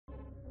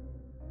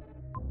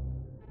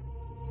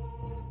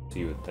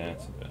See what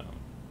that's about.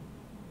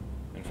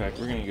 In fact,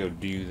 we're gonna go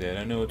do that.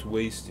 I know it's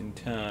wasting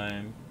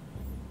time,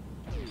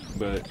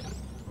 but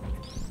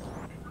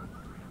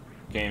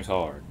game's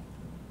hard.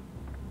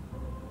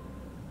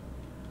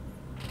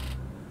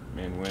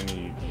 And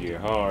when you're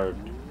hard,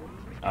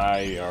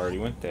 I already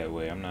went that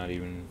way. I'm not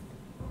even.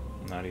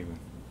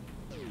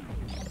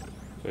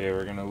 So yeah,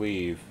 we're gonna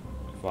leave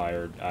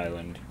Fire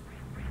Island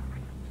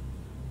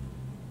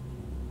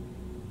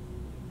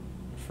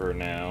for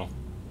now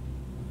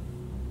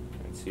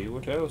and see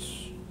what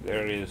else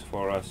there is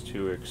for us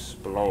to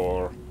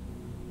explore.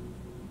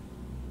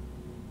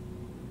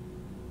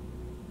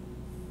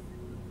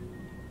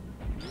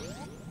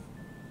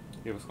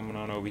 Yeah, what's going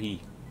on over here?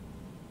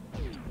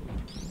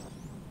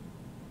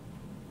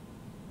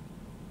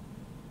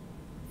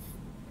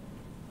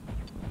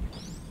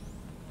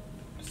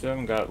 Still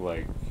haven't got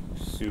like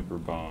super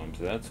bombs.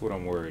 That's what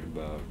I'm worried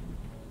about.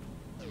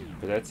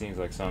 But that seems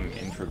like some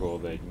integral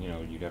that, you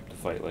know, you'd have to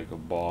fight like a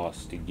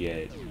boss to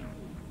get.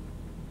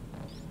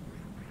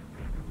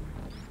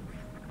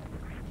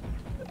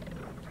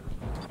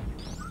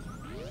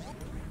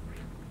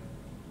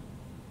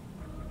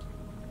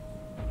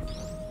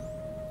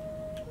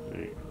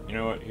 You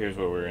know what? Here's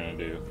what we're gonna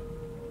do.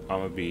 I'm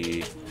gonna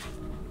be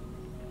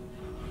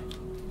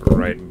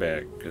right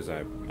back because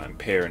I'm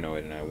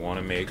paranoid and I want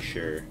to make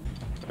sure.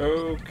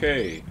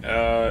 Okay,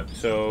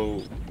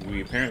 so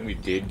we apparently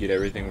did get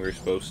everything we were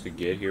supposed to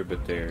get here,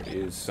 but there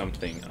is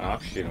something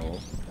optional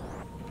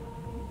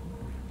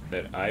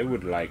that I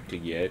would like to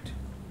get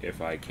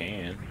if I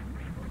can.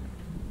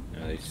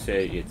 Now, they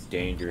say it's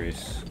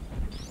dangerous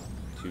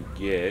to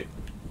get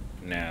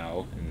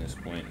now in this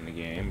point in the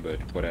game, but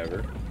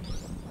whatever.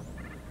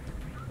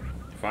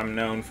 If I'm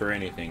known for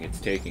anything, it's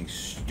taking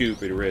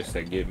stupid risks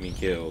that get me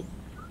killed.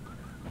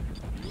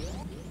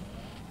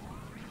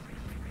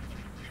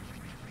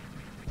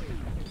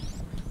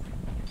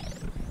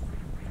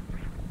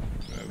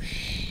 Oh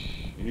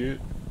shit.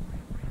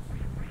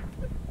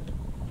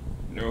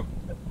 No.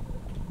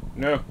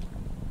 No.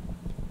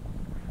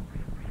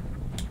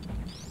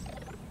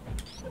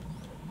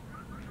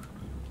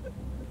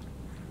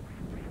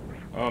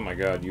 Oh my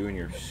god, you and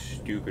your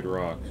stupid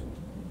rocks.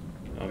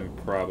 I'm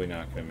probably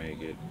not gonna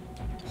make it.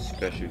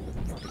 Especially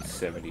with fucking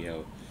 70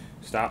 health.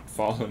 Stop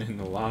falling in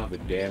the lava,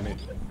 damn it.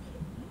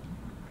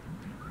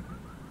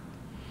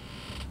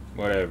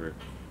 Whatever.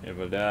 If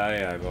I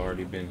die, I've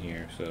already been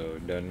here, so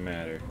it doesn't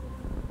matter.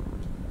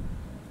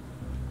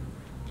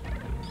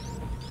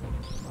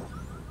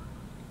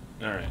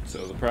 Alright,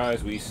 so the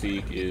prize we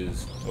seek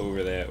is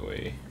over that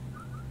way.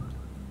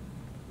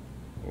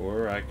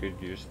 Or I could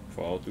just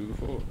fall through the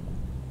floor.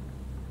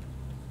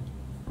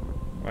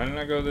 Why didn't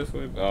I go this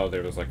way? Oh,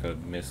 there was like a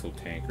missile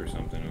tank or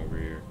something over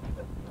here.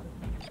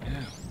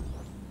 Ow.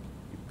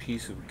 You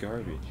piece of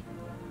garbage.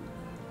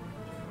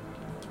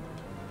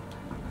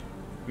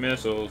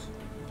 Missiles.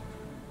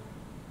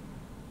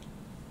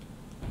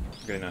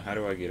 Okay, now how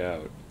do I get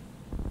out?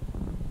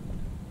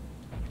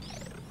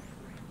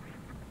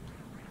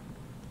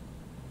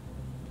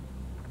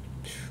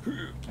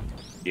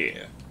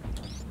 Yeah.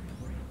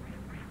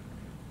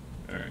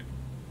 Alright.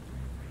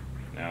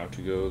 Now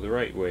to go the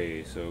right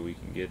way so we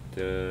can get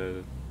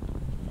the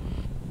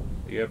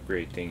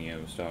upgrade thingy I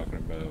was talking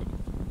about.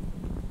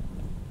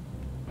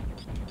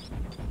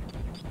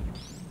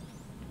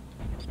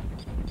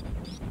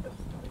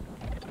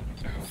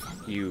 Oh,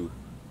 fuck you.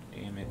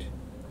 Damn it.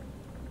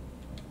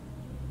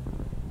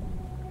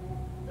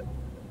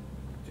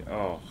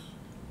 Oh.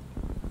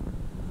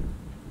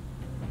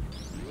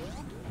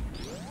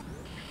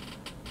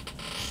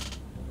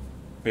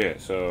 Yeah,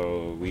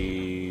 so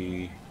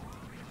we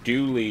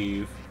do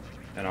leave,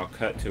 and I'll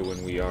cut to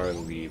when we are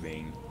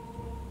leaving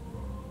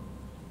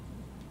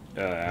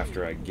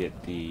after I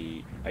get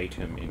the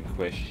item in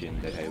question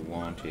that I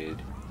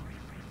wanted.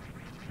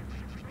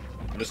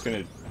 I'm just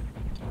gonna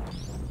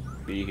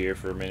be here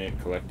for a minute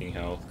collecting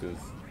health because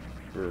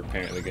we're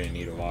apparently gonna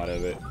need a lot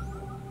of it.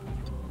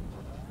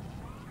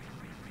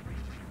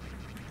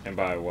 And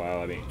by a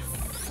while I mean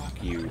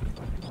fuck you.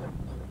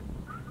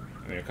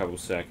 I mean a couple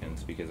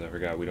seconds because I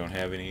forgot we don't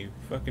have any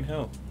fucking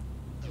health.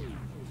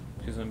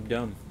 Because I'm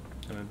dumb.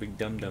 I'm a big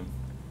dum-dum.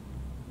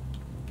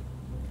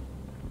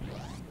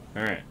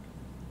 Alright.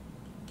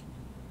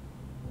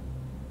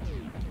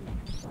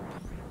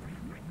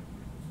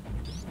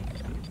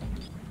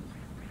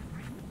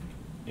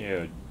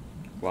 Yeah,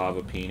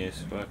 lava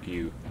penis, fuck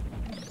you.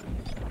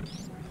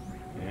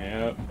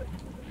 Yep.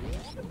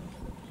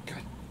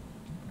 God.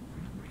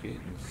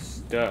 Getting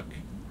stuck.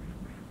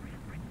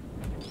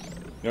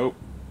 Nope.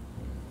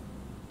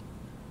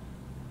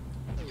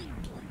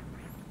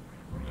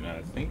 And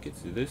I think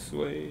it's this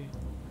way.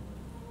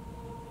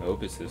 I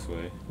hope it's this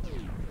way.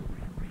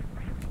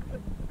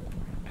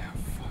 Oh,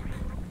 fuck.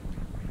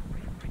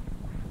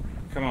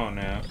 Come on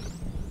now.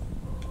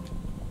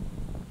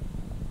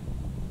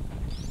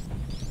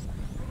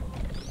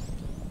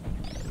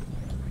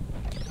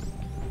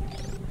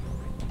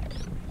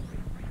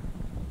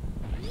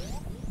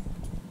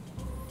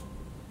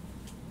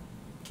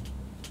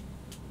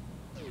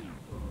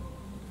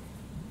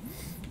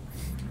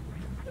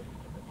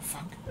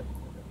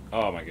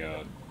 Oh my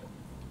god.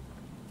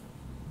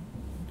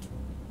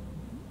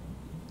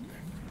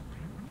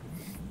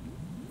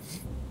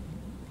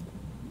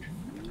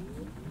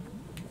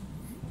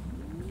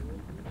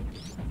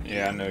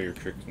 Yeah, I know your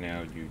tricks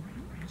now, you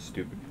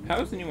stupid. How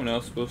is anyone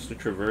else supposed to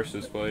traverse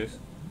this place?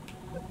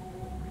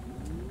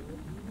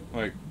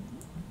 Like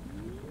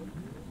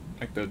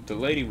the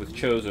lady with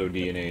Chozo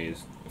DNA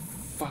is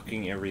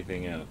fucking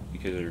everything up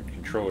because her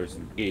controller's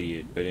an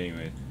idiot. But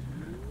anyway,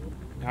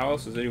 how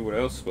else is anyone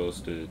else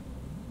supposed to,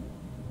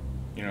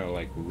 you know,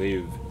 like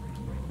live?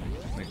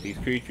 Like these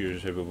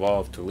creatures have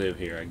evolved to live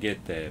here. I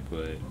get that,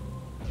 but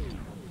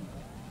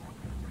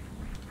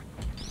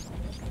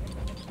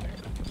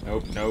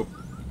nope, nope.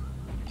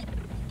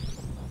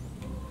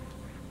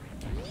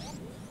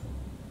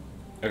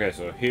 Okay,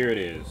 so here it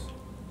is.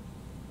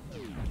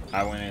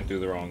 I went in through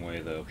the wrong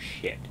way though.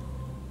 Shit.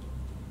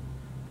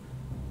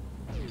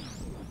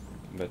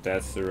 But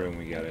that's the room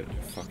we gotta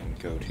fucking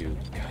go to.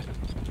 God.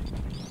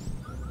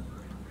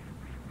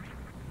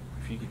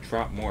 If you could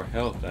drop more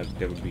health, that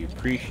would be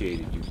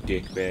appreciated, you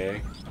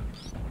dickbag.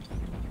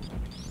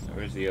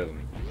 Where's the other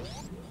one?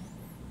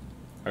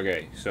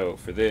 Okay, so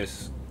for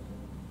this,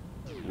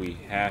 we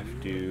have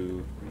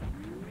to...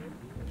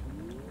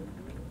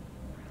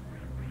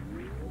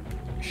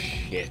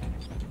 Shit.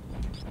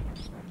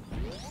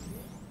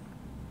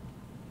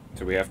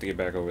 So we have to get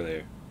back over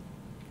there.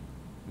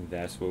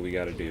 That's what we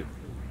gotta do.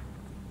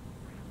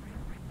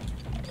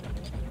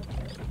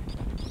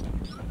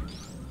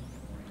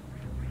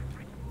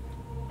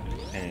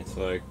 And it's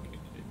like,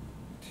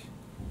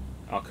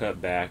 I'll cut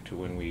back to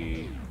when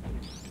we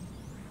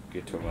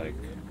get to like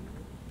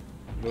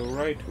the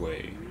right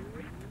way.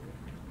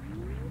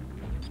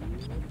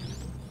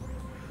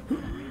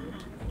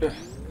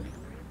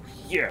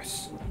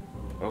 Yes!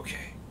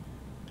 Okay.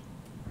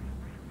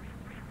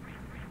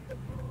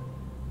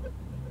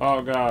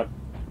 Oh god.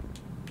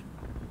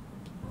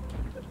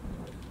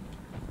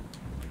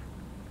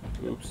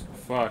 Oops.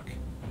 Fuck.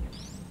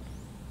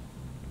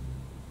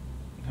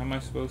 How am I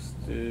supposed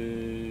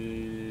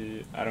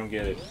to... I don't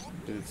get it.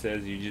 It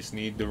says you just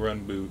need the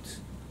run boots.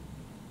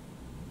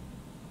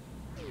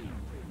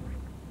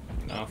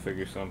 I'll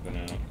figure something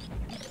out.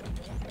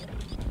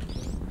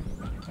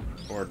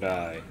 Or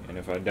die. And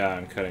if I die,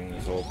 I'm cutting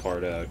this whole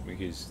part out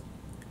because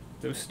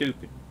it was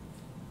stupid.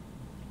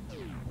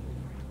 It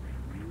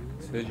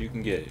says you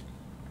can get it.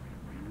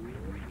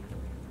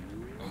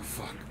 Oh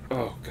fuck.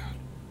 Oh god.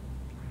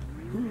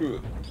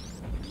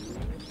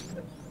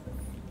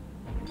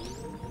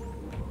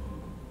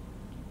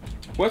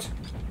 What?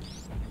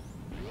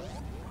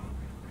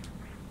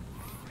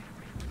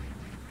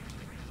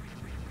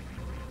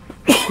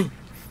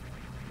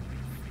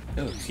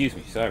 Oh, excuse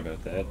me. Sorry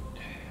about that.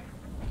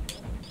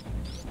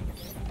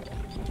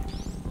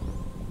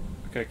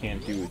 I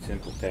can't do a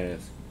simple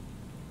task.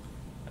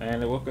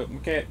 And I woke up my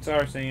cat.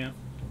 Sorry, Sam.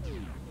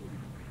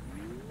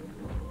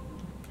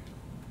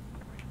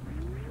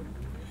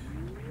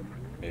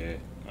 Yeah,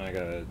 I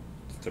gotta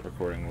stop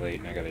recording late,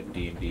 and I got a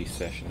D&D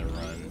session to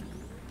run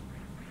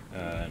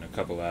in a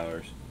couple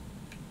hours.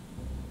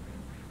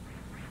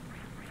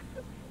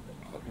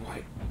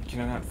 Why?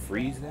 Can I not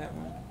freeze that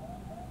one?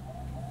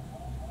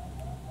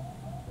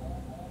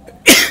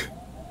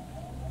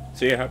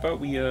 So yeah, how about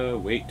we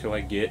wait till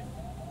I get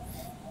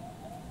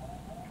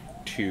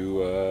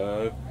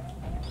to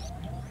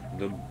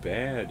the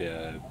bad.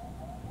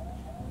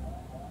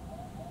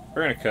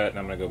 We're gonna cut, and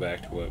I'm gonna go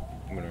back to whatever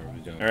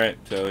we're doing. All right,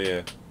 so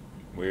yeah,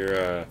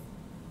 we're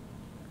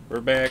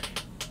back.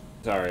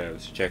 Sorry, I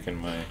was checking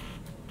my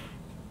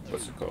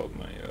what's it called,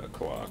 my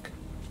clock.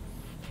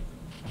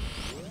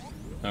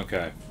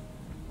 Okay.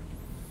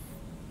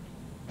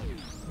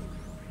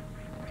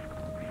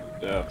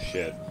 Oh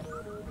shit.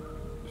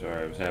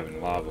 Sorry, I was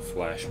having lava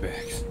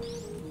flashbacks.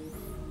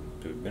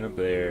 So we've been up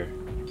there.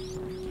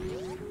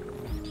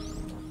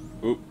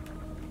 Oop.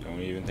 Don't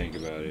even think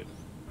about it.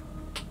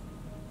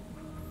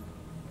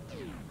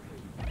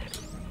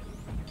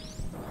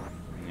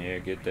 Yeah,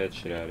 get that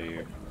shit out of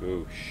here.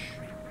 Oosh.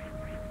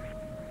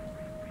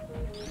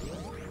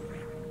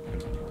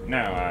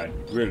 Now I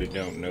really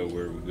don't know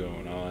where we're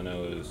going. All I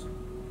know is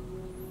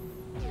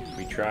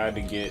we tried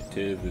to get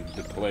to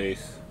the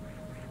place.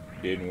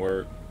 Didn't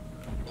work.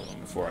 Hold on,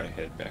 before I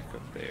head back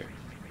up there.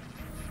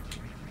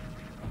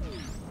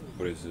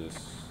 What is this?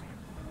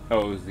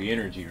 Oh, it was the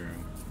energy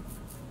room.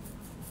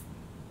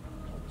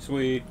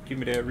 Sweet, give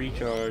me that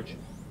recharge.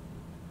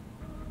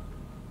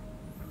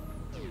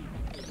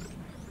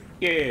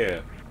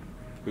 Yeah.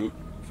 Oop,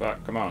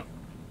 fuck, come on.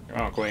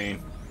 Come on,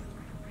 queen.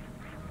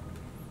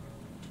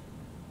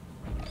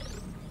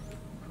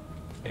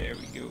 There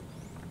we go.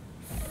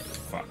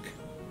 Fuck.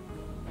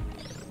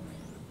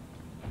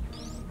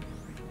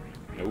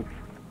 Nope.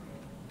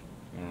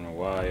 I don't know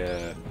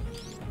why,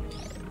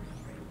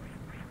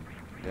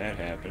 that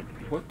happened.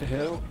 What the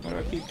hell? Why do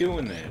I keep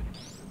doing that?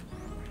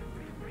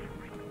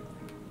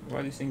 Why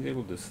are these things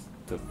able to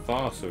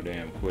thaw so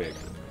damn quick?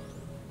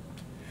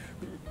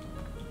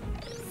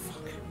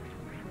 Fuck.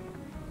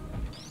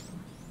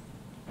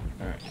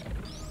 Alright.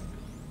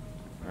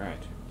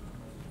 Alright.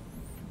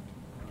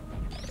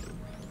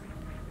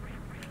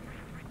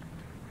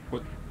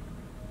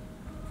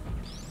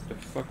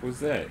 fuck was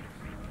that?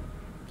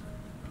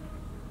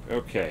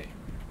 Okay.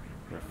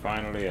 We're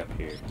finally up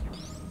here.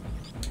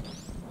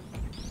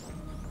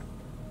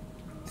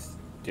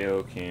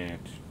 Still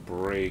can't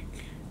break.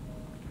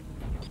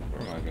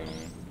 Where am I going?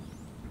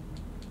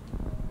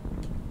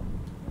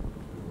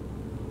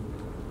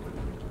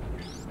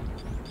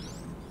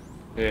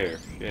 There,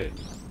 shit.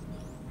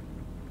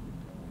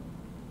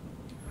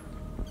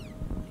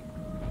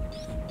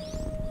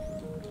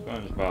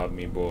 SpongeBob,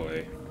 me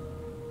boy.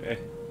 Eh.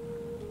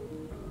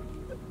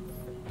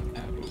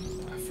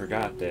 I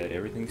forgot that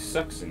everything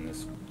sucks in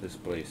this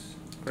place.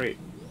 Great.